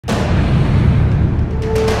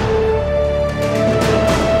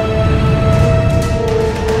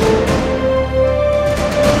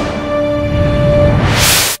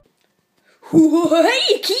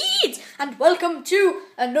Hey kids, and welcome to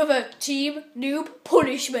another Team Noob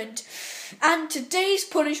punishment. And today's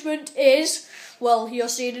punishment is, well, you'll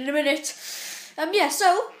see it in a minute.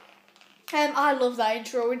 I love that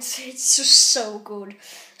intro. It's just so good.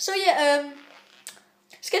 Let's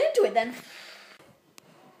get into it then.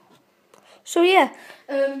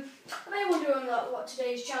 I may wonder what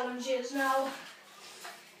today's challenge is now.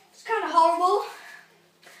 It's kind of horrible.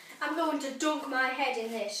 I'm going to dunk my head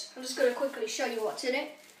in this. I'm just going to quickly show you what's in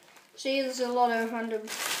it. See, there's a lot of random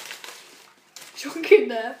junk in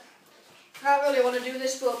there. I don't really want to do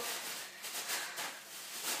this, but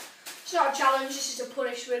it's not a challenge, this is a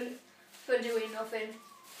punishment for doing nothing.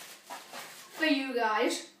 For you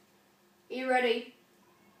guys. Are you ready?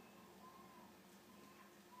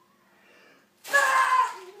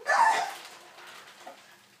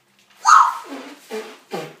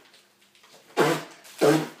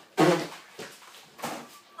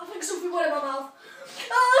 Something went in my mouth.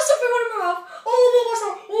 Oh, something went in my mouth. Oh, what was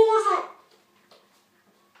that? What was that?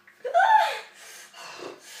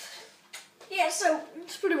 Yeah, so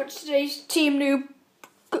that's pretty much today's Team Noob.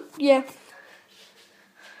 Yeah.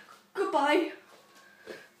 Goodbye.